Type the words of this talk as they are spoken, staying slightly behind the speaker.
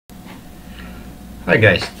Hi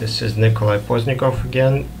guys, this is Nikolai Poznikov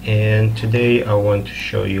again, and today I want to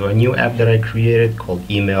show you a new app that I created called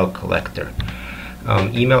Email Collector.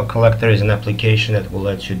 Email Collector is an application that will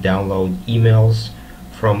let you download emails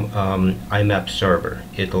from IMAP server.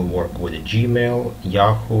 It'll work with a Gmail,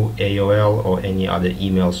 Yahoo, AOL, or any other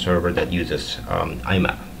email server that uses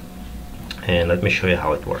IMAP. And let me show you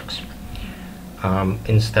how it works.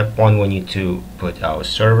 In step 1, we need to put our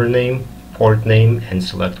server name, port name, and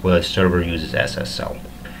select whether server uses SSL.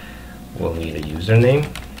 We'll need a username,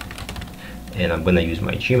 and I'm going to use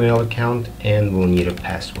my Gmail account, and we'll need a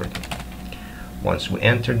password. Once we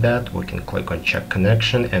enter that, we can click on check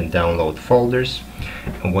connection and download folders,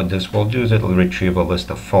 and what this will do is it will retrieve a list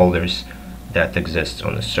of folders that exists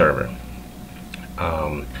on the server.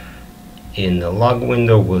 In the log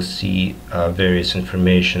window, we'll see various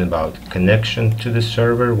information about connection to the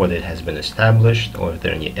server, whether it has been established or if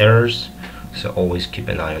there are any errors, so always keep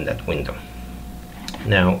an eye on that window.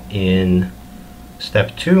 Now in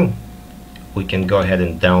step 2, we can go ahead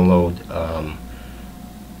and download,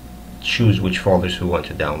 choose which folders we want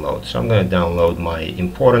to download. So I'm going to download my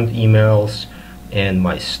important emails and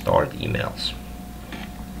my start emails.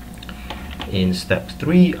 In step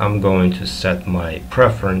 3, I'm going to set my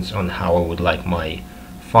preference on how I would like my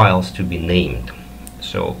files to be named.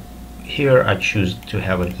 So here I choose to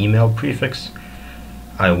have an email prefix.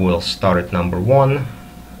 I will start at number 1.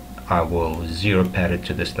 I will zero pad it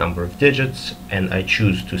to this number of digits, and I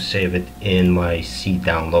choose to save it in my C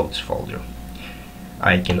downloads folder.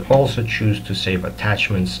 I can also choose to save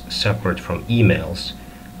attachments separate from emails.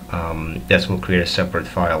 This will create a separate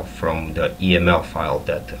file from the EML file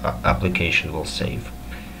that application will save.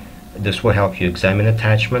 This will help you examine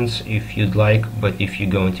attachments if you'd like, but if you're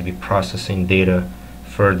going to be processing data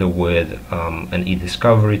further with an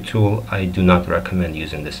e-discovery tool, I do not recommend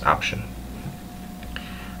using this option.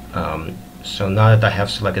 So now that I have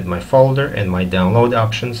selected my folder and my download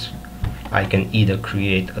options, I can either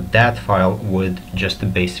create a DAT file with just the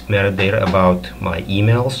basic metadata about my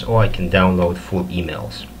emails, or I can download full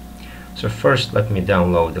emails. So first, let me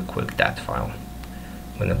download a quick DAT file.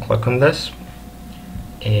 I'm going to click on this,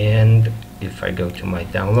 and if I go to my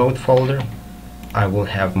download folder, I will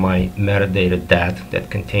have my metadata DAT that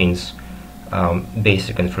contains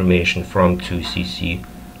basic information from 2CC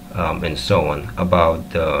and so on about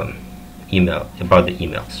the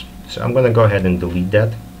emails. So I'm going to go ahead and delete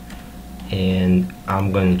that, and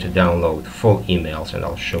I'm going to download full emails, and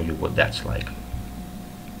I'll show you what that's like.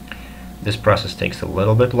 This process takes a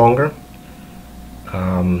little bit longer,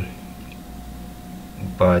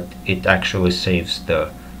 but it actually saves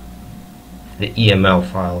the EML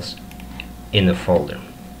files in a folder.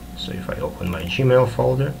 So if I open my Gmail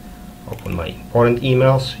folder, open my important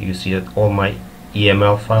emails, you see that all my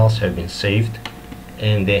EML files have been saved,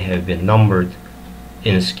 and they have been numbered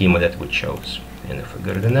in a schema that we chose. And if we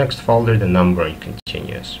go to the next folder, the numbering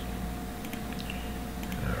continues.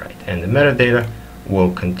 Alright, and the metadata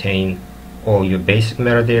will contain all your basic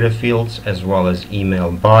metadata fields, as well as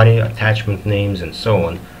email body, attachment names, and so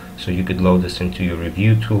on. So you could load this into your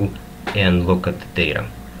review tool and look at the data.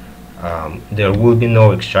 There will be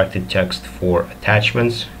no extracted text for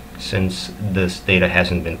attachments, since this data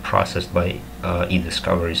hasn't been processed by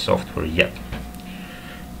e-discovery software yet.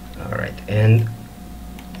 Alright, and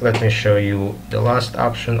let me show you the last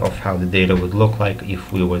option of how the data would look like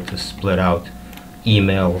if we were to split out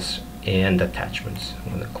emails and attachments.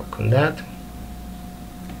 I'm going to click on that.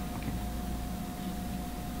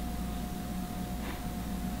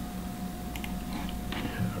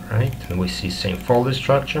 Alright, and we see same folder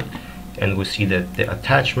structure, and we see that the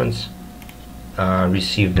attachments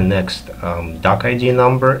receive the next doc ID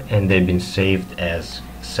number, and they've been saved as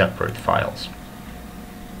separate files.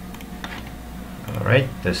 Alright,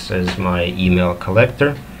 this is my email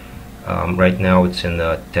collector. Right now it's in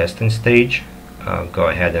the testing stage. Go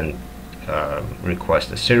ahead and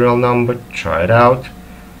request a serial number, try it out.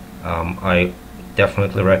 I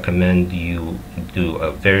definitely recommend you do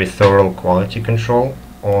a very thorough quality control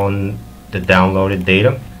on the downloaded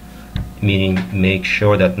data, meaning make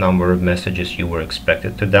sure that number of messages you were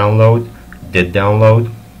expected to download did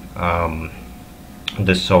download.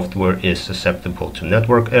 The software is susceptible to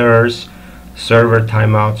network errors, server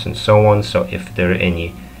timeouts, and so on. So if there are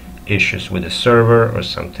any issues with the server or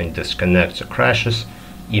something disconnects or crashes,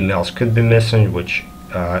 emails could be missing, which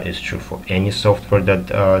is true for any software that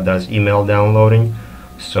does email downloading.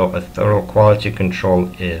 So a thorough quality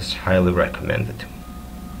control is highly recommended.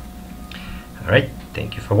 Alright,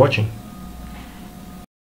 thank you for watching.